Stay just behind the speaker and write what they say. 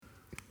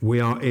We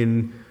are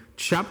in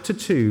chapter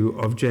 2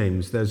 of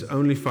James. There's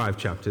only 5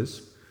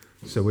 chapters,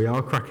 so we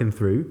are cracking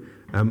through.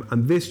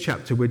 And this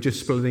chapter we're just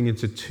splitting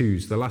into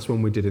 2s. The last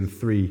one we did in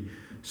 3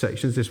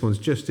 sections. This one's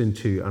just in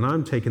 2. And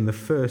I'm taking the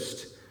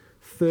first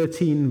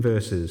 13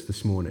 verses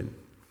this morning.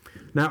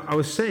 Now, I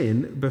was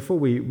saying, before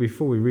we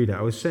read it,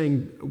 I was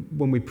saying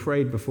when we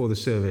prayed before the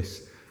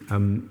service,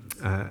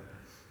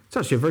 it's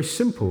actually a very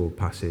simple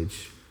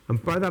passage.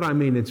 And by that I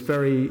mean it's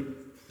very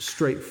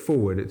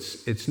straightforward.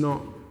 It's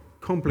not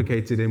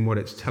complicated in what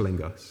it's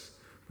telling us.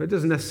 But it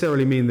doesn't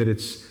necessarily mean that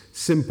it's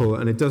simple,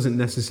 and it doesn't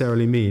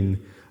necessarily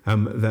mean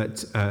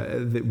that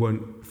it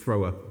won't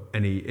throw up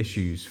any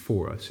issues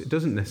for us. It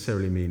doesn't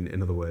necessarily mean,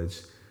 in other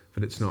words,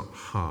 that it's not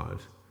hard.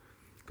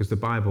 Because the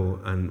Bible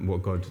and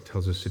what God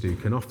tells us to do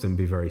can often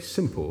be very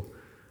simple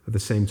at the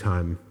same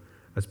time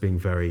as being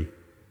very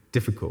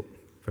difficult,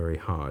 very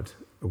hard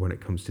when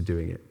it comes to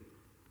doing it.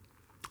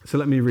 So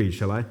let me read,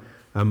 shall I,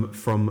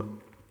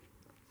 from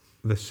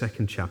the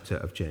 2nd chapter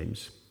of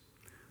James.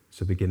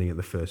 So beginning at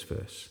the first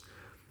verse.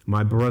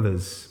 My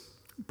brothers,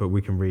 but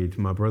we can read,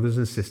 my brothers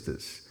and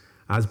sisters,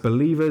 as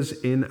believers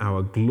in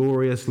our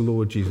glorious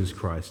Lord Jesus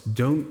Christ,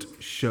 don't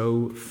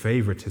show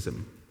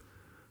favoritism.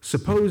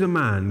 Suppose a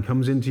man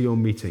comes into your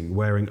meeting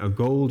wearing a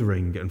gold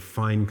ring and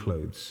fine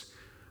clothes,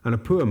 and a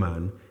poor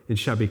man in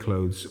shabby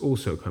clothes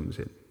also comes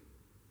in.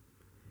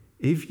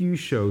 If you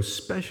show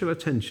special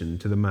attention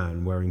to the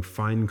man wearing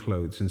fine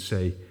clothes and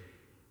say,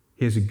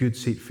 here's a good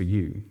seat for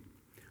you,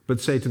 but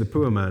say to the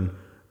poor man,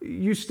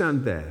 you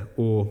stand there,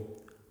 or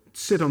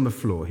sit on the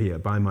floor here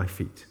by my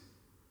feet.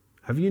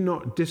 Have you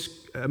not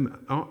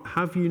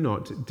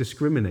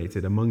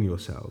discriminated among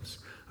yourselves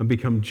and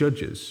become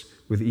judges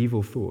with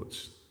evil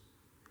thoughts?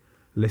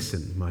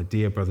 Listen, my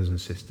dear brothers and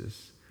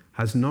sisters,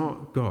 has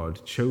not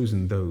God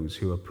chosen those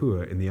who are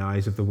poor in the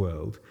eyes of the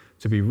world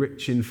to be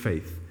rich in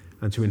faith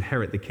and to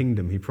inherit the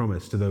kingdom he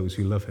promised to those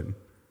who love him?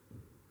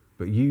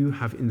 But you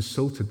have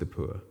insulted the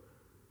poor.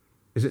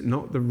 Is it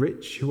not the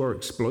rich who are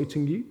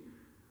exploiting you?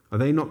 Are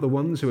they not the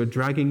ones who are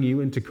dragging you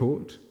into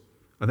court?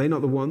 Are they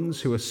not the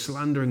ones who are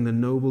slandering the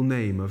noble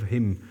name of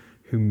him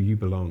to whom you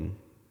belong?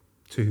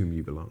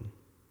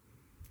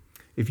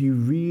 If you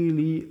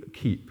really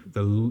keep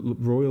the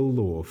royal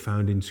law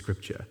found in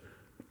Scripture,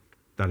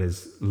 that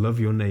is, love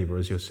your neighbor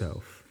as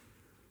yourself,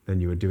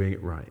 then you are doing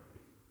it right.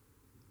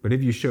 But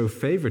if you show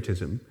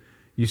favoritism,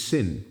 you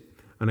sin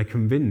and are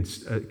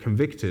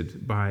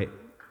convicted by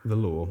the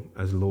law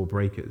as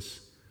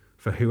lawbreakers.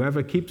 For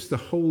whoever keeps the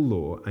whole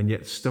law and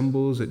yet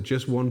stumbles at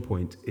just one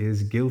point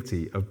is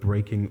guilty of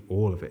breaking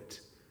all of it.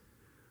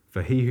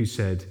 For he who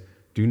said,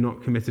 do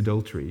not commit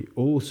adultery,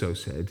 also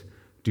said,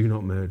 do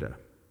not murder.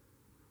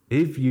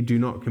 If you do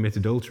not commit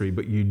adultery,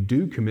 but you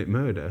do commit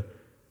murder,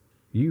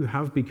 you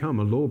have become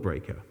a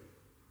lawbreaker.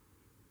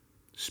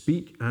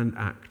 Speak and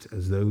act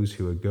as those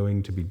who are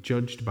going to be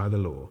judged by the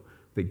law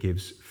that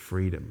gives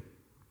freedom.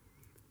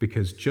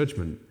 Because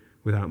judgment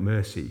without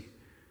mercy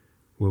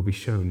will be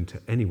shown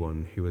to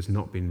anyone who has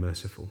not been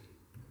merciful.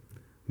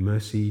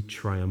 Mercy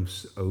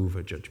triumphs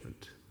over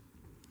judgment.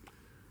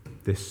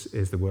 This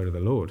is the word of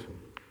the Lord.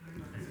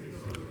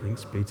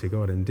 Thanks be to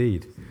God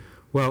indeed.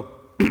 Well,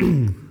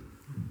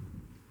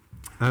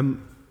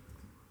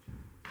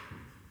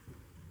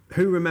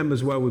 who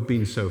remembers where we've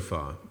been so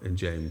far in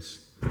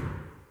James?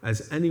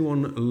 Has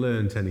anyone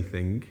learnt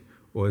anything,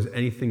 or has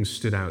anything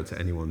stood out to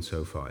anyone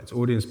so far? It's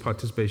audience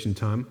participation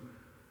time.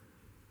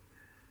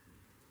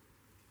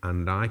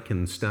 And I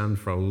can stand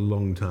for a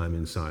long time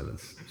in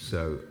silence.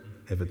 So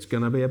if it's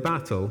going to be a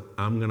battle,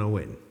 I'm going to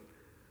win.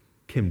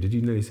 Kim, did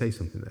you nearly say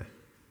something there?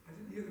 I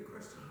didn't hear the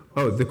question.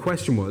 Oh, the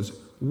question was,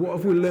 what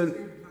have we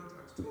learned?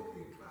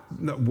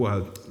 No,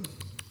 well,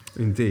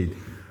 indeed.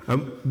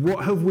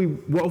 What have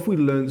we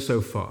learned so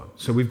far?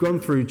 So we've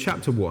gone through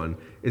chapter 1.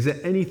 Is there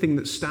anything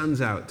that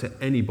stands out to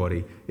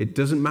anybody? It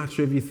doesn't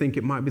matter if you think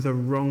it might be the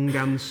wrong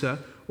answer,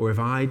 or if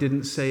I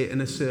didn't say it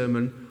in a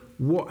sermon.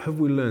 What have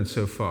we learned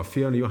so far?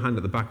 Fiona, your hand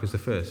at the back is the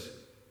first.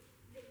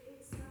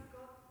 It's that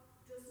God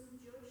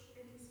doesn't judge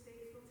and he's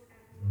faithful to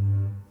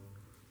everyone.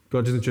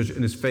 God doesn't judge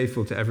and is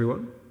faithful to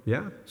everyone.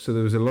 Yeah? So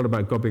there was a lot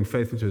about God being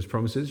faithful to his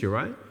promises. You're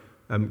right.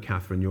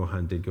 Catherine, your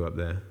hand did go up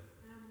there.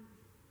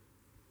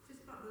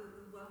 Just about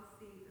the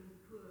wealthy and the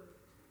poor.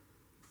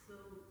 So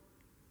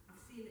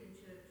I've seen it in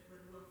church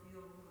where the wealthy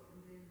all got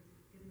and then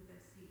given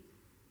their seat.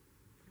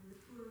 And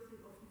the poor, I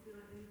think, often feel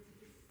like they need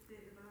to just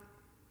stay at the back.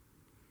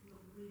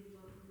 Not really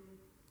welcome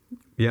in.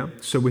 Yeah,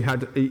 so we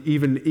had,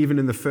 even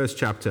in the first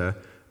chapter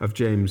of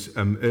James,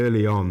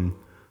 early on,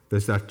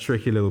 there's that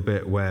tricky little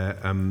bit where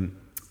I'm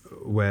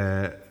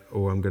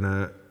going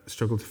to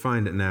struggle to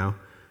find it now,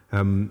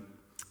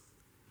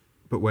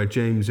 but where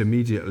James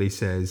immediately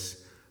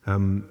says,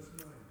 the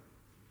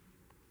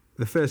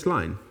first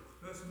line.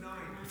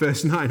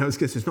 Verse 9, I was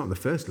going to say, it's not the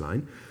first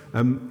line.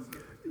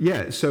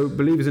 So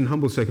believers in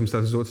humble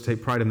circumstances ought to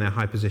take pride in their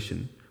high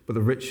position, but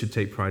the rich should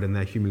take pride in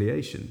their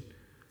humiliation.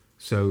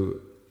 So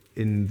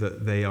in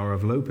that they are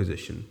of low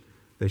position,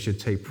 they should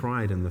take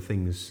pride in the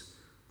things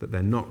that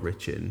they're not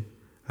rich in,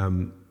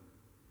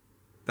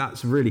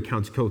 that's really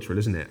countercultural,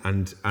 isn't it?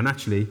 And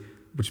actually,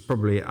 which is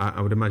probably,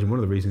 I would imagine one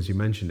of the reasons you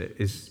mentioned it,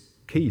 is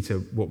key to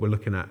what we're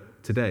looking at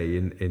today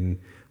in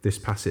this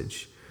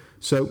passage.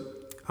 So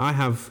I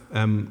have,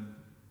 I've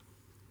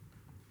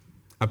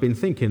been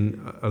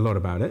thinking a lot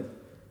about it,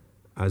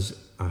 as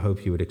I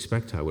hope you would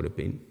expect I would have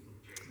been.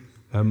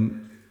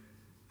 And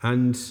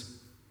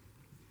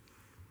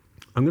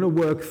I'm going to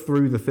work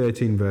through the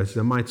 13 verses.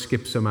 I might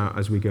skip some out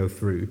as we go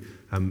through.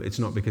 It's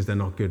not because they're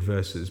not good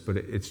verses, but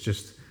it's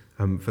just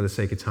for the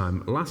sake of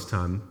time. Last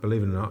time,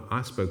 believe it or not,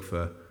 I spoke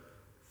for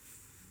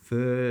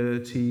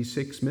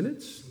 36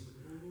 minutes.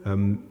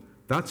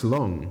 That's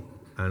long,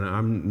 and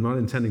I'm not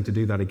intending to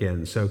do that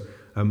again. So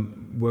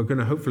we're going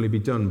to hopefully be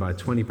done by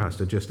 20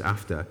 past or just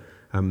after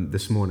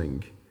this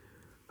morning.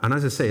 And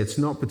as I say, it's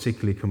not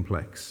particularly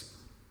complex.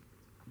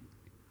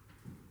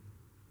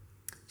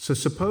 So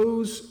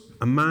suppose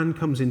a man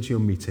comes into your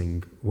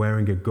meeting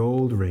wearing a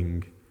gold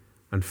ring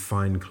and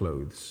fine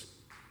clothes,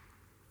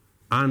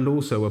 and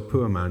also a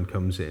poor man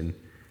comes in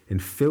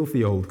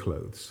filthy old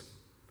clothes.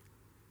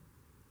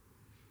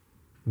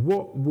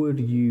 What would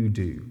you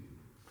do?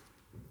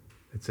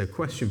 It's a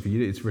question for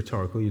you. It's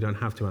rhetorical. You don't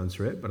have to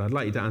answer it, but I'd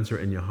like you to answer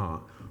it in your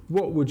heart.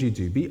 What would you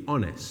do? Be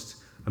honest.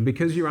 And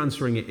because you're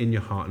answering it in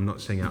your heart and not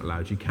saying out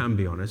loud, you can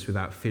be honest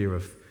without fear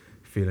of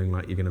feeling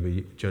like you're going to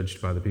be judged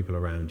by the people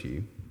around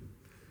you.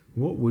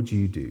 What would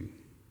you do?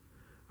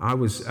 I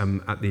was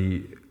I've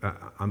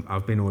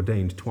been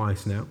ordained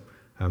twice now,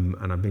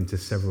 and I've been to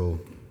several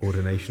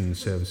ordination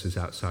services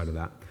outside of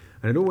that.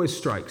 And it always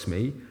strikes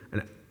me,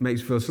 and it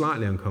makes me feel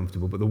slightly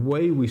uncomfortable, but the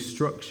way we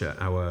structure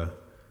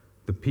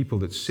the people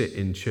that sit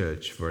in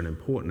church for an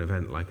important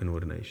event like an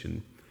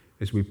ordination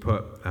is we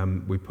put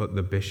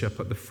the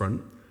bishop at the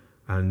front,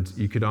 and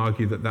you could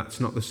argue that that's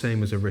not the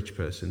same as a rich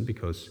person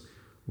because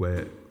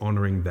we're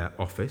honouring their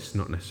office,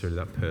 not necessarily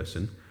that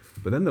person.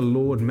 But then the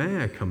Lord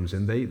Mayor comes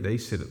in, they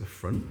sit at the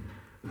front,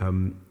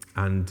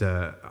 and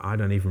I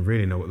don't even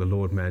really know what the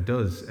Lord Mayor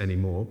does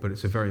anymore, but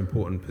it's a very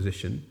important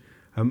position.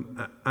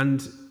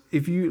 And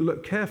if you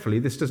look carefully,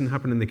 this doesn't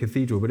happen in the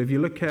cathedral, but if you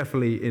look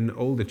carefully in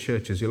older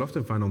churches, you'll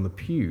often find on the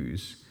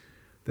pews,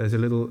 there's a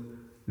little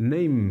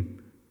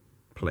name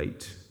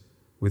plate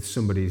with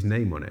somebody's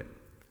name on it,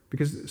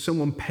 because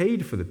someone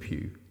paid for the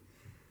pew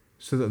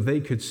so that they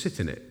could sit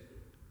in it.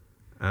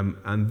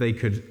 And they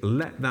could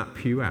let that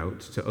pew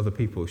out to other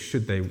people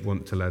should they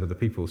want to let other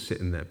people sit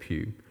in their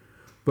pew.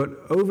 But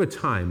over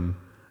time,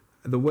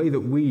 the way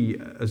that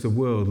we as the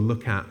world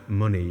look at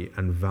money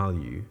and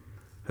value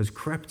has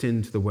crept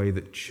into the way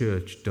that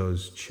church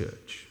does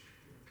church.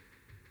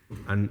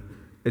 And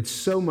it's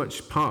so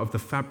much part of the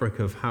fabric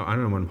of how, I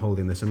don't know when I'm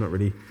holding this, I'm not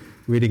really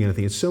reading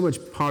anything. It's so much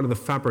part of the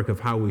fabric of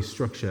how we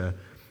structure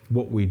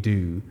what we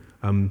do.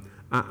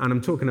 And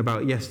I'm talking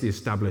about, yes, the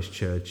established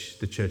church,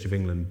 the Church of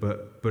England,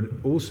 but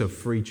also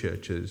free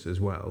churches as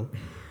well.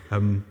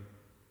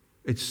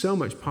 It's so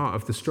much part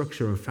of the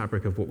structure and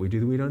fabric of what we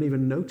do that we don't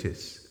even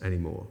notice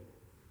anymore.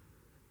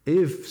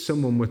 If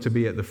someone were to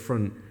be at the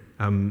front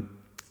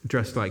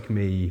dressed like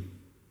me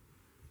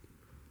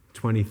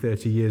 20,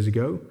 30 years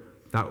ago,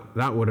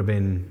 that would have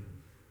been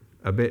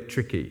a bit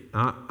tricky.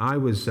 I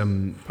was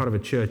part of a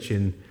church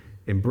in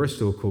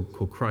Bristol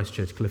called Christ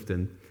Church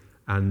Clifton,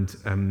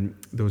 and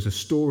there was a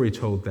story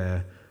told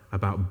there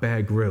about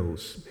Bear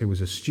Grylls, who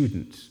was a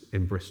student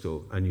in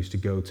Bristol and used to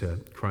go to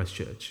Christ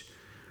Church.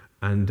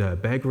 And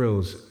Bear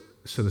Grylls,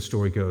 so the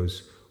story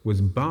goes, was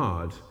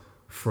barred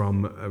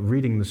from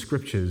reading the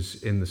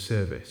scriptures in the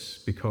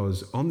service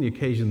because on the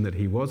occasion that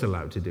he was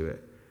allowed to do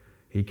it,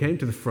 he came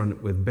to the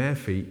front with bare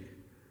feet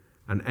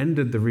and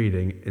ended the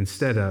reading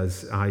instead,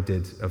 as I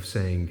did, of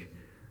saying,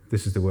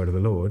 "This is the word of the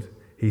Lord."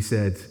 He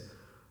said,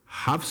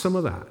 "Have some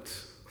of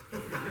that."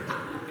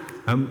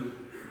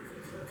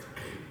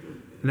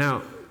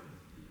 Now,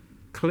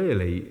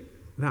 clearly,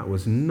 that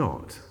was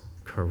not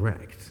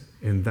correct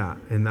in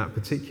that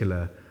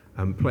particular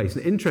place.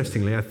 And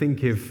interestingly, I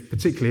think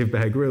particularly if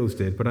Bear Grylls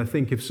did, but I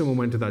think if someone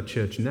went to that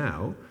church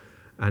now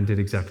and did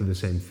exactly the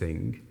same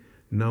thing,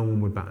 no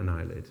one would bat an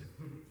eyelid.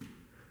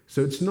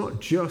 So it's not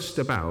just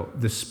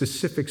about the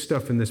specific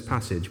stuff in this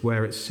passage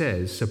where it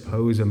says,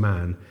 suppose a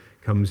man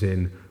comes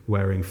in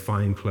wearing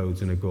fine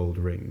clothes and a gold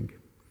ring.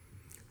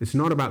 It's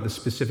not about the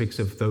specifics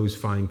of those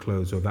fine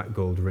clothes or that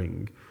gold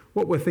ring.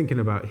 What we're thinking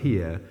about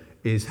here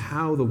is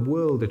how the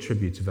world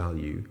attributes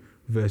value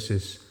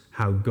versus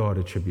how God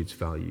attributes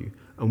value,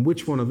 and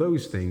which one of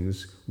those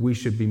things we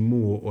should be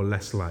more or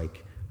less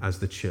like as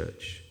the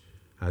church,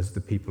 as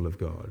the people of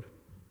God.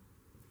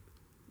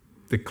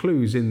 The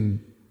clues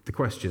in the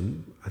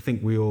question, I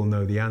think we all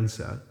know the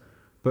answer,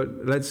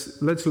 but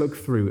let's look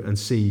through and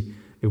see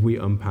if we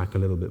unpack a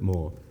little bit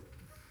more.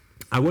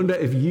 I wonder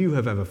if you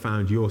have ever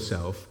found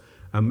yourself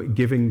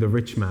giving the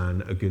rich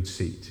man a good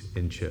seat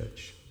in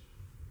church,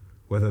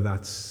 whether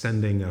that's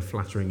sending a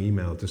flattering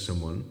email to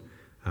someone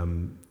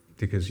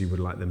because you would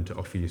like them to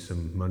offer you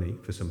some money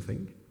for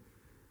something.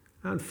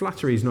 And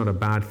flattery is not a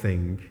bad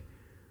thing,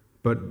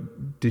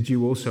 but did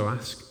you also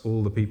ask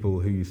all the people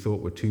who you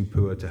thought were too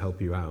poor to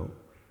help you out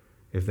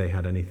if they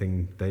had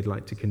anything they'd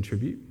like to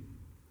contribute?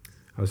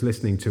 I was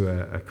listening to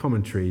a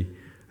commentary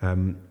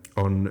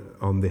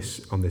on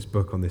this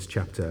book, on this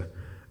chapter,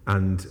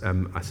 and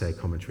I say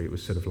commentary, it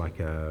was sort of like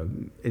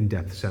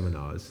in-depth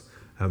seminars.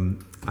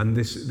 And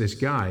this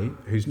guy,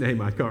 whose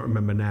name I can't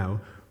remember now,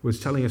 was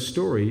telling a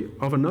story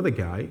of another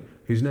guy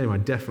whose name I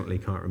definitely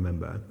can't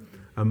remember.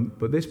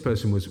 But this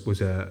person was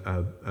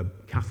a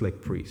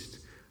Catholic priest.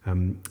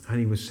 And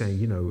he was saying,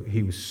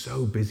 he was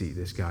so busy,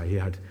 this guy. He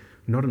had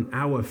not an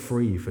hour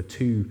free for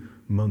 2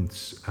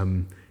 months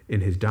in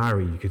his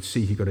diary. You could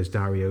see he got his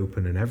diary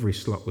open and every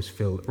slot was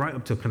filled right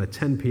up till kind of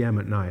 10 p.m.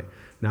 at night.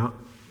 Now,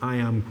 I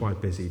am quite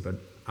busy, but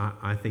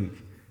I think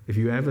if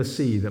you ever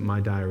see that my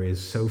diary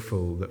is so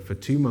full that for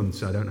 2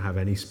 months I don't have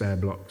any spare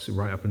blocks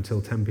right up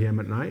until 10 p.m.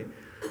 at night,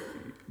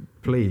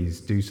 please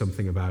do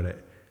something about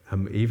it,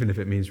 even if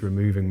it means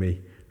removing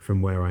me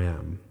from where I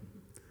am.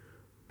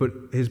 But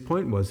his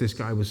point was, this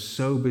guy was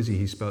so busy,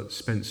 he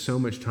spent so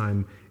much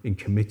time in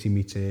committee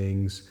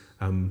meetings,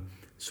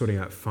 sorting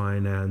out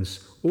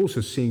finance, also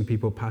seeing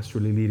people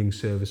pastorally leading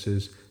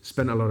services,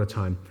 spent a lot of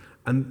time.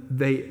 And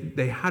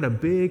they had a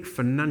big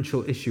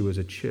financial issue as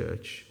a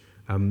church,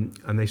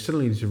 and they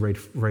suddenly needed to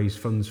raise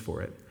funds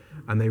for it.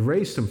 And they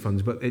raised some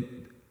funds, but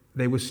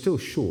they were still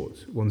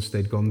short once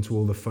they'd gone to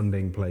all the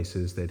funding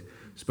places, they'd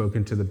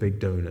spoken to the big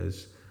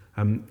donors.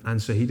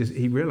 And so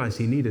he realized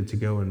he needed to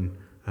go and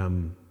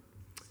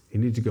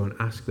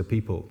ask the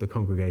people, the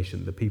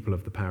congregation, the people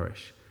of the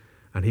parish.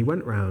 And he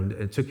went round,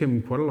 it took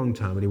him quite a long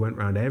time, but he went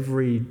round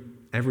every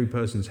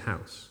person's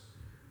house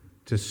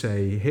to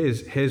say,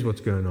 here's what's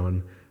going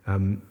on.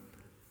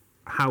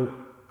 How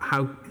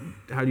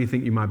do you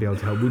think you might be able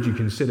to help? Would you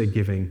consider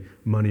giving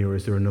money, or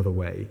is there another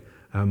way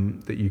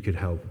that you could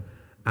help?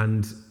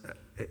 And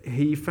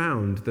he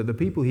found that the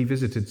people he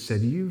visited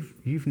said,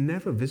 you've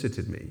never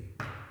visited me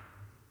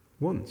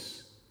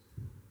once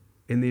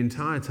in the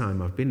entire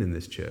time I've been in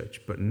this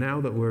church, but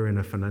now that we're in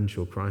a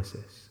financial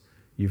crisis,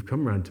 you've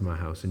come round to my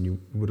house and you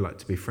would like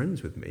to be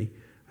friends with me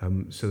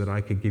so that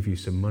I could give you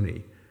some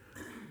money.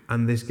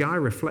 And this guy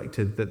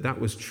reflected that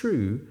was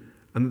true,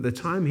 and that the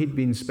time he'd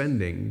been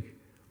spending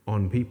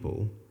on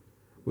people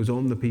was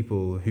on the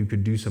people who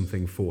could do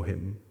something for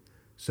him,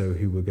 so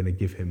who were going to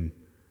give him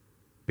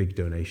big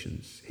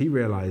donations. He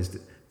realized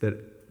that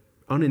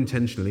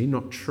unintentionally,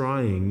 not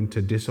trying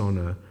to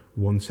dishonor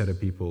one set of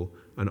people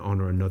and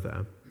honor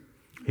another,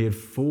 he had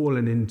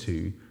fallen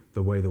into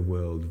the way the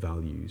world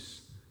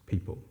values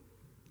people.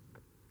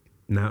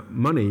 Now,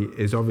 money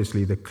is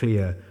obviously the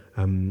clear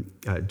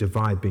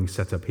divide being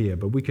set up here,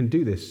 but we can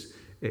do this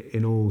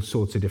in all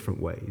sorts of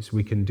different ways.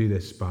 We can do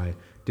this by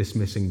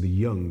dismissing the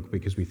young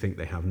because we think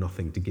they have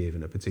nothing to give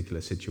in a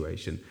particular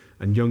situation.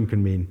 And young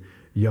can mean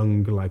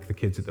young like the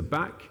kids at the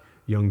back.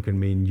 Young can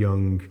mean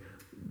young,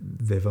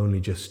 they've only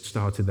just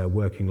started their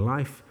working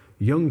life.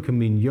 Young can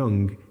mean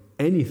young,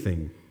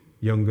 anything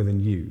younger than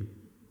you.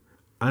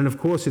 And of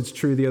course, it's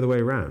true the other way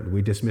around.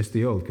 We dismiss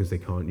the old because they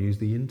can't use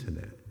the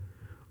internet.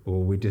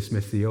 Or we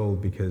dismiss the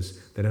old because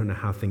they don't know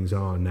how things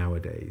are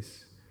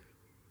nowadays.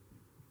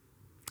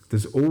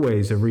 There's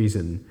always a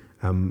reason,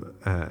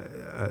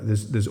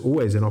 there's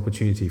always an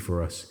opportunity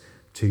for us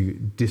to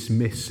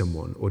dismiss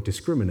someone or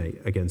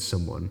discriminate against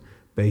someone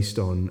based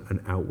on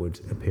an outward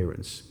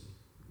appearance.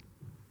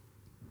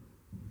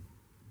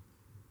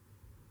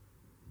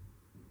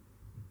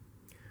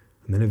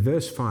 And then in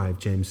verse 5,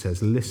 James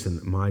says,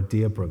 "Listen, my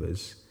dear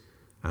brothers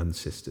and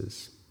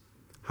sisters,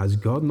 has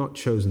God not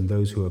chosen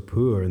those who are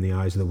poor in the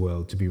eyes of the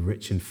world to be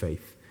rich in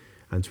faith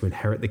and to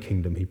inherit the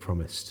kingdom he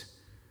promised?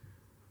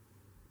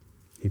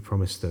 He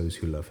promised those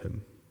who love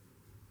him."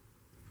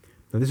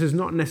 Now, this is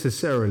not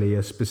necessarily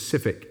a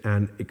specific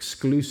and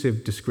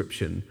exclusive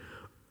description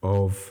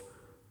of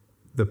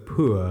the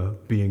poor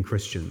being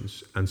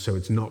Christians, and so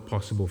it's not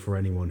possible for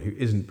anyone who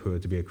isn't poor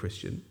to be a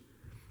Christian.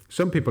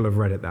 Some people have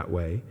read it that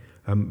way,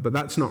 but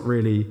that's not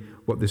really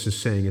what this is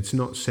saying. It's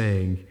not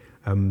saying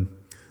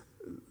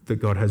that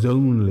God has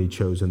only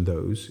chosen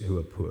those who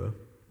are poor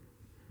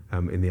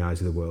in the eyes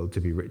of the world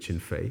to be rich in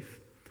faith,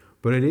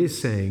 but it is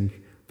saying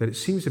that it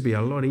seems to be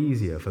a lot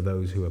easier for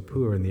those who are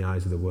poor in the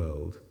eyes of the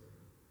world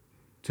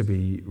to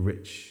be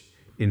rich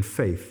in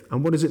faith.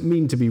 And what does it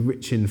mean to be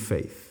rich in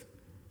faith?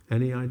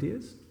 Any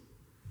ideas?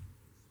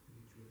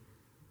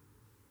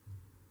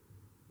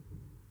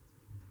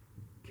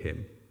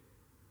 Kim?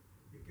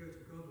 You go to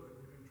God when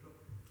you're in trouble.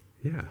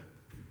 Yeah.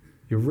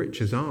 Your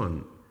riches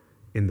aren't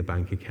in the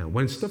bank account.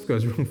 When stuff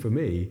goes wrong for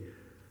me,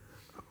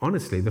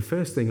 honestly, the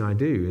first thing I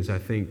do is I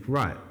think,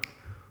 right,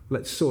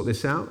 let's sort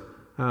this out.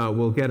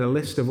 We'll get a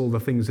list of all the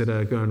things that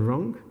are going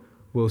wrong.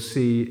 We'll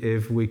see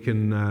if we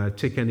can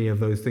tick any of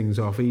those things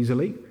off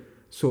easily,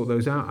 sort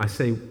those out. I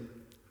say,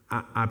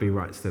 Abby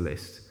writes the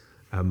list.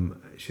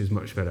 She's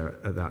much better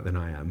at that than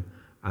I am.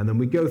 And then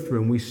we go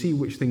through and we see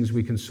which things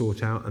we can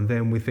sort out. And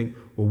then we think,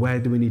 well, where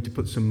do we need to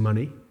put some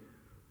money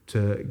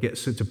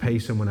to pay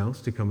someone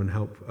else to come and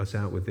help us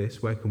out with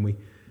this? Where can we?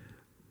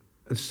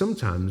 And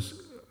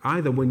sometimes,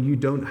 either when you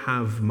don't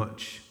have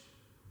much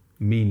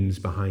means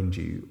behind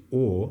you,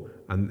 or,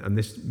 and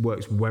this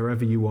works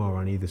wherever you are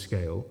on either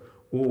scale,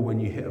 or when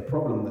you hit a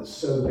problem that's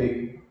so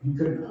big you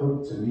couldn't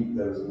hope to meet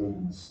those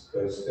needs,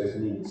 those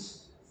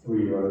needs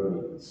through your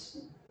own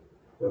means,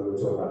 whether we're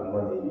talking about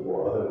money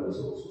or other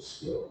resources or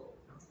skill.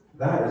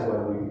 That is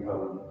when we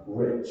become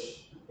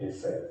rich in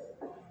faith,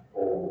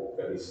 or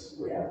at least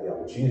we have the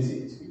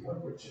opportunity to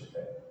become rich in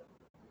faith.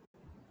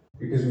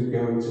 Because we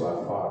go to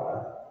our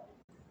Father,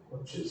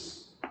 which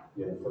is,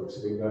 young folks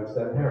have been going to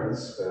their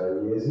parents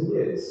for years and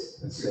years,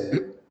 and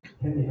saying,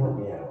 can you help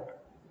me out?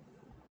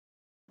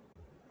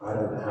 I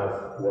don't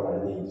have what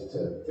I need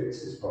to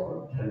fix this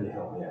problem. Can you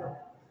help me out?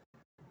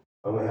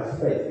 And we have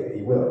faith that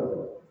He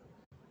will.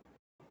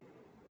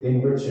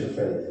 Being rich in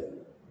faith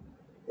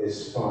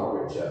is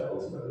far richer,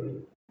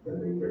 ultimately, than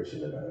being rich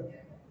in the bank.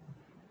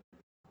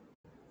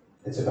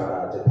 It's about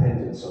our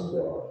dependence on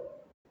God,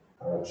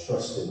 our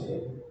trust in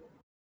Him,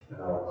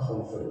 and our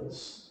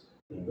confidence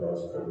in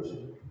God's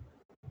provision.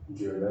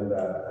 Do you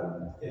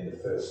remember in the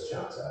first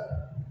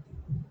chapter,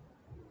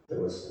 there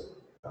was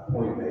a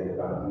point made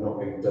about not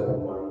being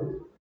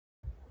double-minded,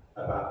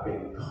 about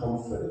being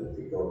confident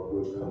that God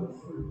would come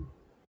through.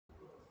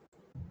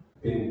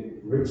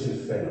 Being rich in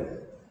faith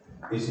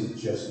isn't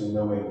just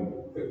knowing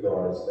that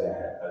God is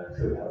there and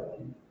could help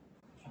you.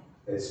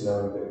 It's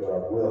knowing that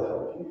God will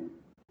help you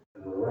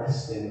and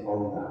resting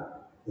on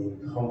that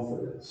in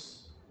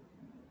confidence,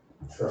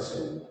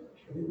 trusting that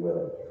He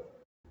will.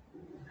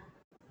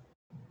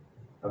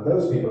 And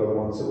those people are the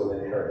ones that will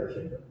inherit the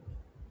kingdom.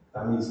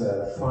 That means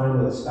the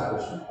final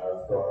establishment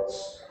of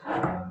God's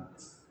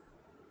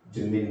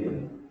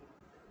dominion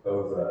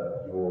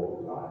over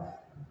your life,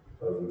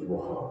 over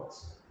your heart.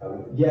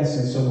 Yes,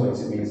 in some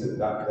ways it means that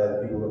there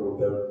are people that will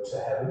go to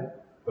heaven,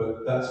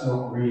 but that's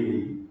not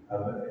really,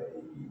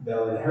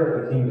 they'll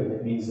inherit the kingdom.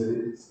 It means that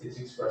it's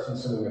expressing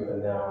something of the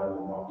now and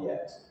the not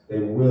yet. They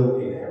will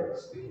inherit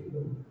the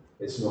kingdom.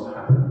 It's not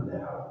happening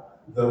now.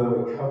 Though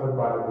we're covered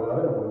by the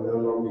blood and we're no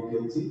longer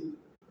guilty,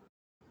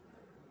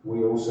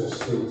 we also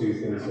still do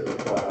things that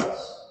require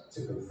us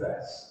to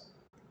confess.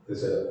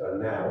 There's a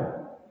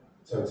now,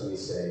 totally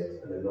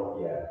saved, and a not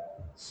yet,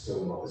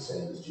 still not the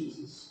same as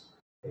Jesus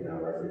in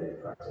our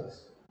everyday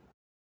practice.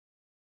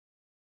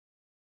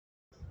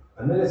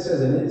 And then it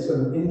says, and it's got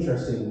an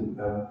interesting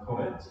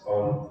comment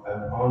on,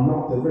 are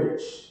not the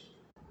rich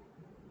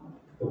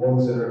the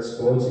ones that are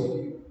exploiting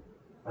you?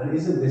 And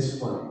isn't this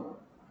funny?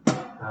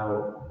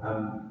 How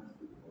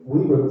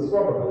we would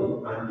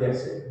probably, I'm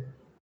guessing,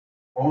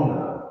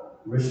 honour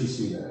Rishi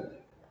Sunak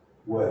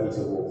were he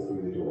to walk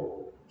through the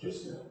door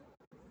just now.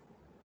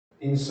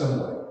 In some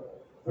way.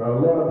 There are a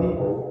lot of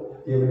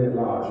people giving it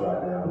large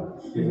right now,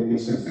 giving me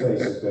some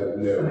faces that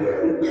no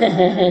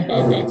way,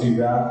 I wouldn't do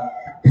that.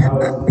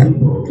 Other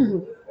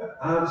people,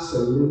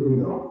 absolutely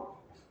not.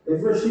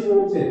 If Rishi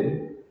walked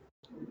in,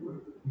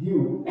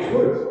 you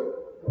would.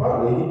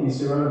 Partly he'd be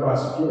surrounded by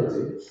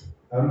security,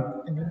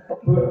 but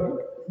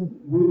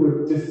we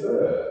would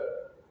defer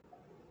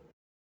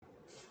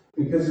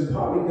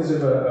partly because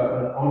of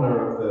an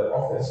honour of the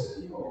office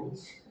that he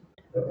holds,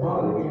 but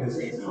partly because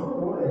it's not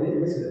quite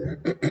it,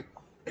 isn't it?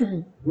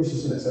 Rishi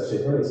Sunak is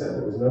actually a great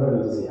example, because not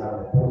only does he have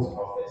an important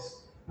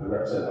office and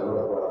represent a lot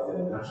of wealth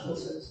in a national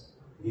sense,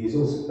 he is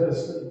also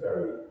personally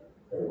very,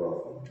 very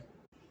wealthy.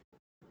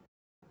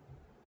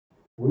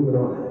 We would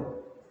honour him.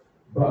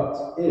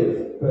 But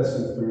if,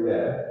 bursting through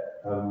there,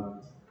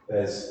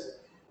 there's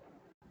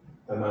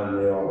a man in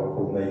the article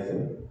called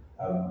Nathan,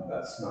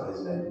 that's not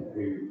his name,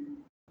 who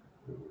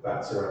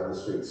bats around the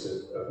streets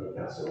of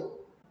Newcastle,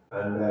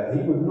 and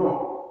he would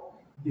not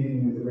give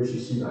you the Rishi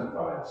Sunak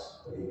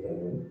vibes when he came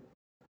in.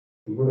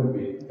 He wouldn't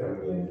be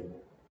coming in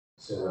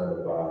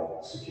surrounded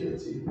by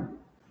security.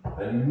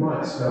 And you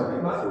might smell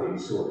him before you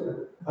saw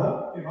him.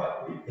 Huh?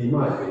 He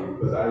might be,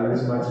 but I would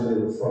imagine they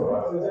would follow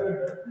after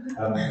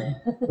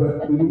that.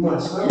 But you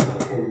might smell him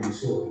before you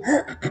saw him.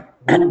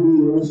 Will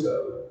we also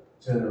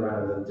turn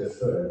around and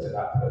defer to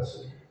that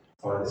person,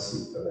 find a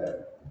seat for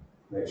them,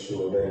 make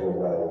sure they were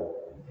well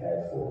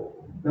cared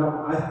for?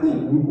 Now, I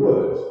think we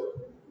would,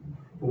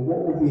 but what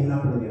would be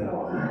happening in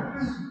our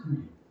hearts?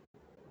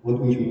 Would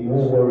we be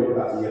more worried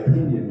about the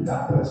opinion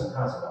that person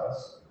has of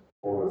us,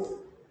 or of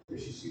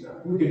Rishi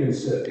Sunak? We could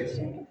insert his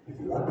name, if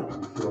you like. If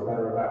you feel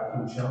better about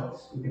King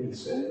Charles, we could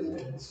insert his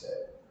name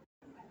instead.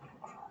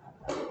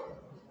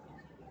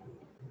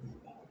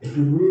 If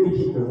you really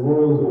keep the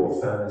royal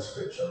law found in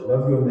Scripture,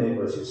 love your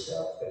neighbour as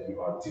yourself, then you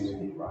are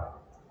doing it right.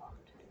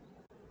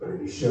 But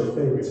if you show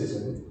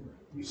favouritism,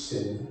 you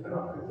sin and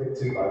are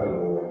convicted by the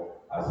law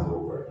as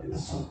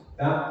lawbreakers.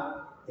 That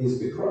is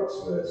the crux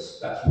verse.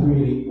 That's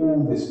really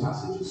all this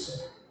passage is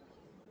saying.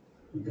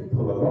 You can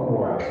pull a lot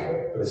more out of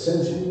it, but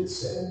essentially it's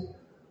saying,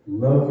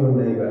 love your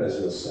neighbour as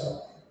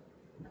yourself.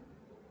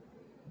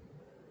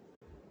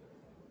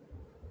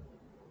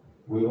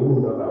 We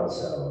all love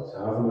ourselves,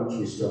 however much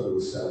we struggle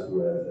with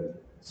self-worth and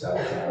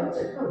self-doubt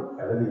and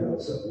everything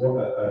else. At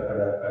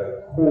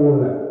a core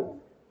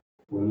level,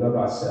 we love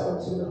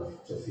ourselves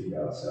enough to feed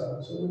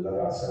ourselves, or we love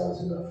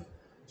ourselves enough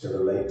to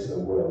relate to the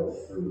world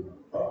through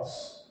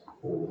us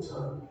all the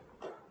time.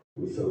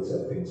 We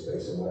filter things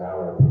based on what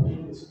our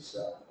opinion is of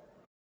stuff.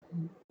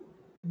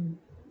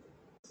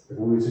 If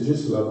we were to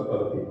just love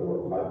other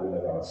people like we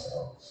love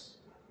ourselves,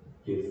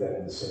 give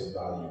them the same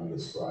value we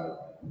ascribe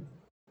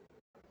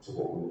to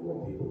what we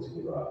want people to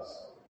give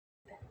us,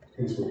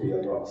 things would be a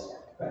lot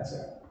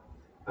better.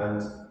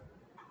 And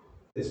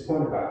this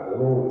point about the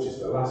law, which is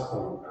the last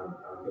point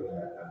I'm going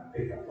to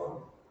pick up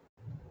on,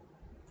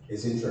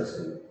 is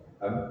interesting.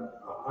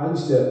 I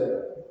used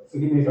to,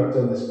 forgive me if I've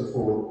done this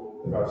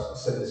before, if I've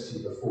said this to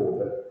you before,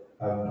 but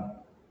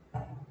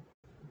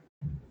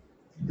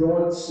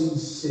God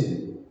sees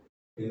sin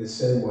in the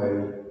same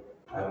way,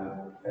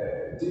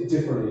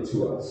 differently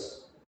to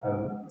us.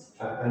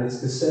 And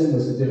it's the same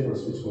as the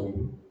difference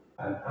between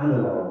an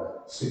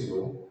analog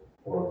signal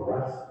or a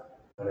graph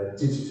and a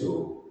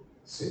digital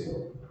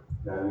signal.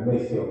 Now, you may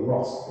feel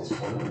lost at this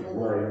point, and you're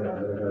worrying that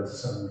I'm going to go into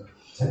some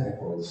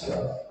technical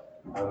stuff,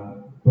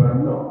 but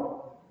I'm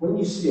not. When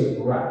you see a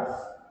graph,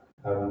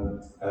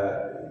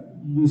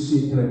 you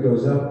see it kind of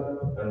goes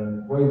up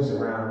and waves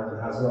around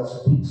and has lots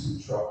of peaks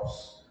and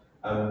troughs,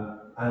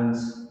 and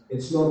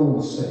it's not all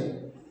the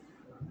same.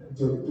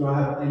 Do I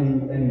have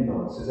any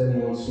nods? Has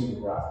anyone seen a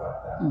graph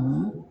like that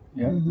before?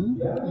 Yeah.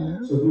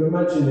 Yeah. So if you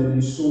imagine if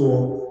you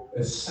saw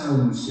a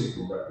sound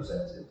signal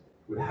represented,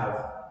 would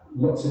have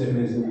lots of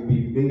different things. It would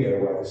be bigger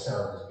where the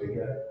sound is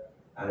bigger,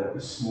 and it would be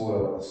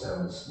smaller where the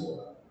sound is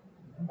smaller.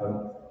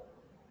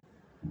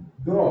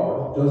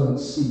 God doesn't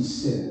see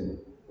sin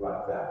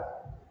like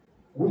that.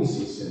 We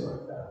see sin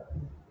like that.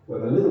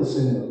 Well, the little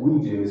sin that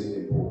we do isn't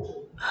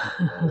important,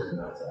 and doesn't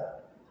matter.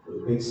 But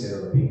the big sin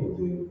other people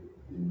do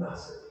is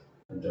massive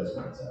and does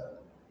matter.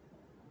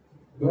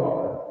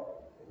 God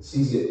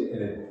sees it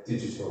in a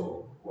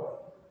digital way.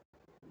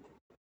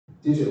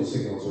 Digital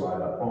signals are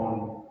either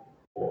on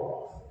or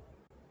off.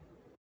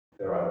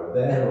 They're either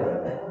there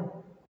or they're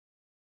not.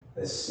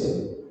 There's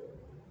sin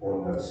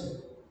or no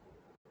sin.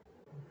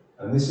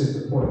 And this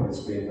is the point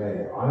that's being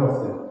made. I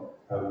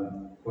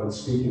often, when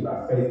speaking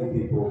about faithful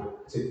people,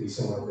 particularly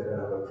someone that don't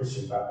have a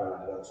Christian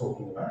background, and I'm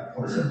talking about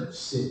the concept of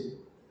sin,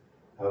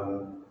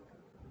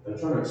 I'm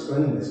trying to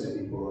explain this to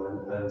people,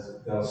 and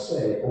they'll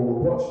say, oh,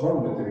 well, what's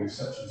wrong with doing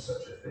such and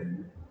such a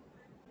thing?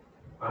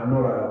 I'm not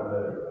a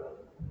murderer.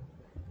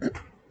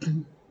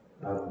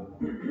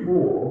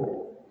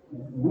 Or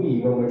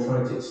we, when we're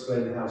trying to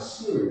explain how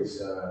serious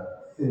a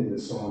thing that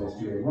someone is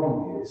doing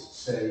wrong is,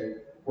 say,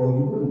 well, you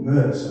wouldn't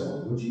murder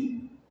someone, would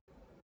you?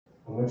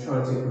 And we're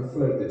trying to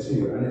conflate the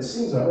two. And it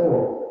seems like,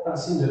 oh, that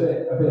seems a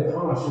bit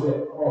harsh, a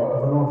bit odd,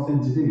 of an odd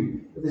thing to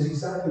do. But there's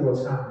exactly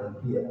what's happening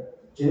here.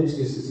 James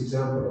gives this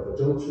example of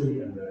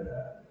adultery and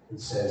murder and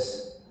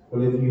says,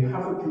 well, if you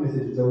haven't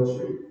committed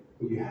adultery,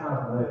 but you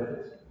have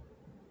murdered,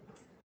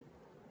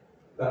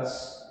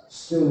 that's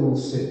still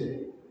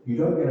sin. You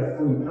don't get a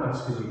free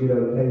pass because you did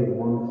okay in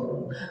one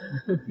column.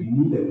 You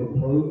need a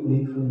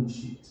completely clean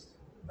sheet.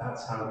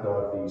 That's how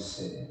God views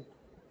sin.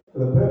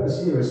 But the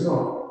purpose here is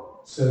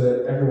not so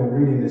that everyone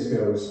reading this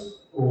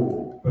goes,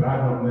 oh, but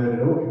I've not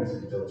murdered or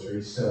committed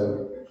adultery,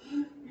 so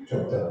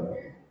job done.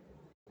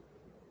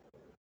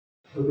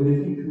 But that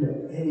if you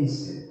commit any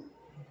sin,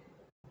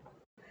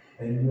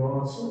 then you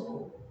are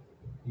sinful.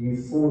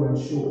 You've fallen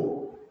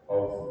short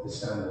of the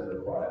standard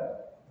required.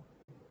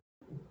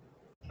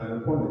 And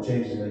the point that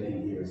James is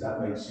making here is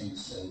that makes you the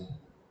same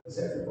as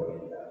everybody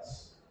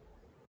else.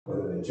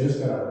 Whether they just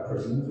got out of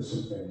prison for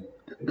something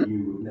that you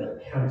would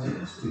never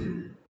countenance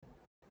doing,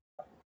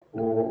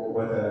 or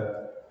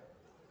whether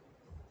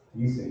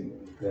you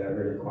think they're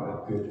really quite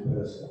a good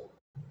person.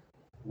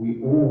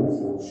 We all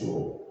fall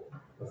short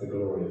of the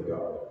glory of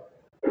God.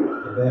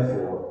 And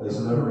therefore, there's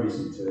no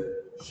reason to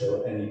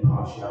show any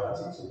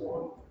partiality to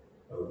one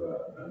over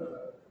another.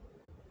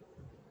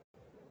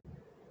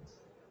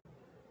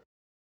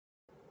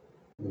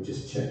 Let me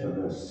just check my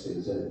notes to see if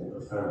there's anything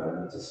profound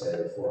I need to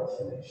say before I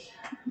finish.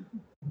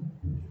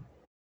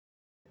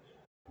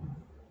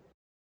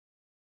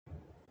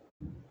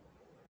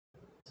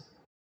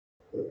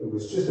 It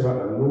was just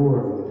about the law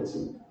of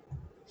liberty.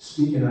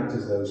 Speak and act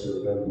as those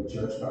who are going to be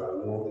judged by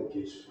the law that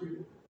gives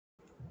freedom.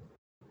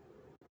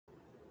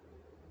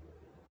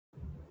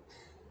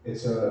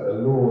 It's a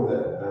law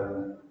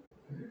that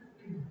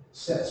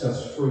sets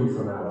us free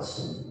from our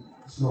sin.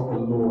 It's not the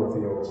law of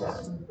the Old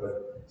Testament,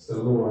 but it's the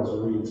law as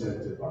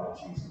reinterpreted by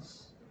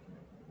Jesus.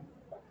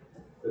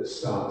 That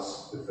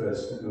starts the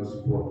first and most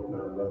important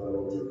command, love the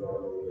Lord your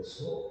God with all your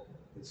soul,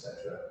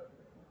 etc.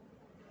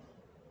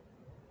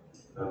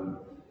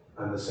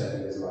 And the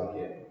second is like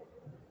it,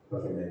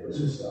 love your neighbour as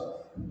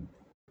yourself.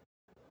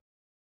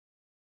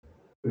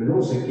 But it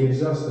also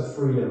gives us the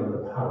freedom and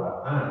the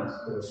power and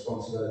the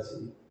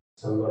responsibility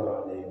to love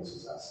our neighbours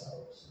as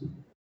ourselves. It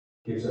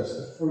gives us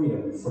the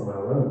freedom from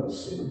our own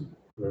sin,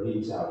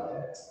 relieves our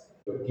debt,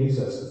 but gives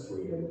us the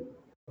freedom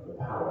and the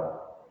power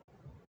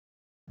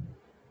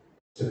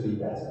to be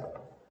better.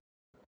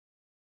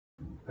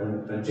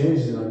 And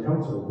James is an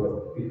uncomfortable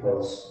book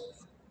because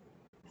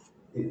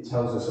it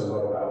tells us a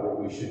lot about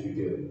what we should be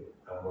doing.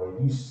 And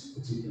we're used,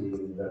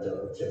 particularly in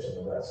the Church and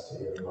the West, to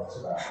hearing lots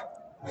about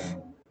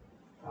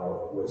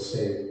how we're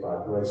saved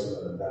by grace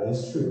alone. That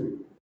is true.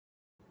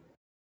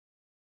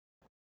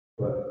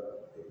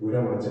 But we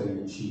don't want it to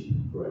be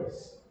cheap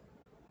grace,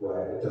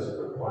 where it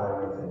doesn't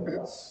require anything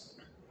of us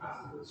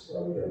afterwards,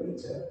 where we don't need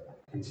to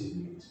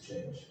continue to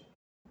change.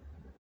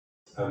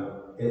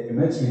 It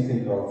makes me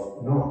think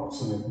of not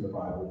something from the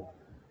Bible,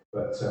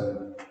 but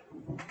something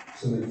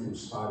from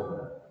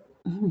Spider-Man.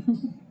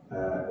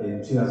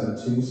 In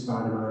 2002,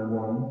 Spider-Man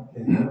 1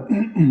 came out. I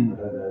don't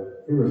know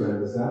who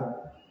remembers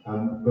that.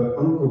 But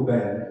Uncle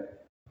Ben,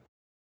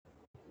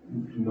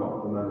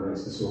 not the man who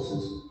makes the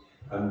sauces,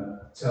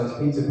 tells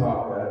Peter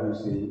Parker,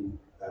 who's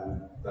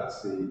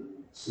that's the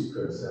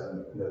secret,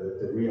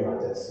 the real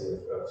identity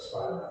of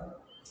Spider-Man,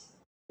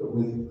 that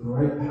with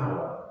great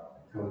power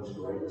comes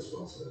great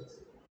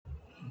responsibility.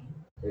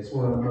 It's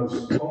one of the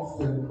most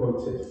often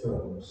quoted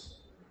films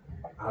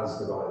as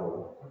the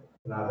Bible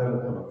that I've ever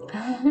come across.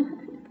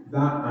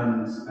 That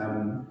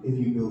and if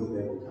you build it,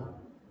 they will come.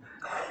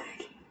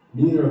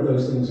 Neither of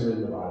those things are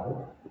in the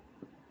Bible,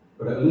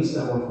 but at least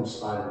that one from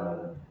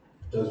Spider-Man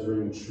does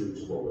ring true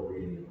to what we're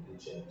reading in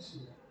James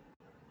here.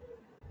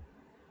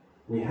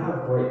 We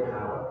have great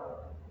power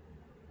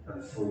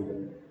and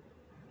freedom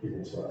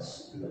given to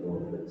us in the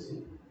Lord of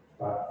liberty,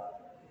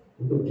 but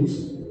we've got to do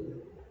something with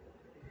it.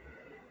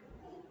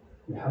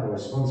 We have a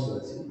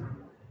responsibility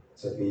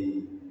to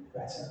be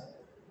better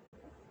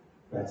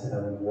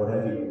than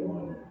whatever you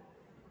are now,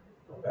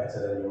 or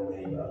better than your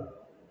neighbour,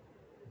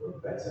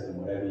 but better than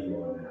whatever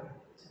you are now,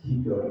 to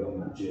keep going on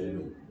that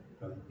journey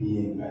of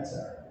being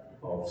better,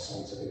 of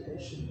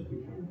sanctification, of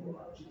becoming more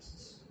like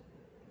Jesus.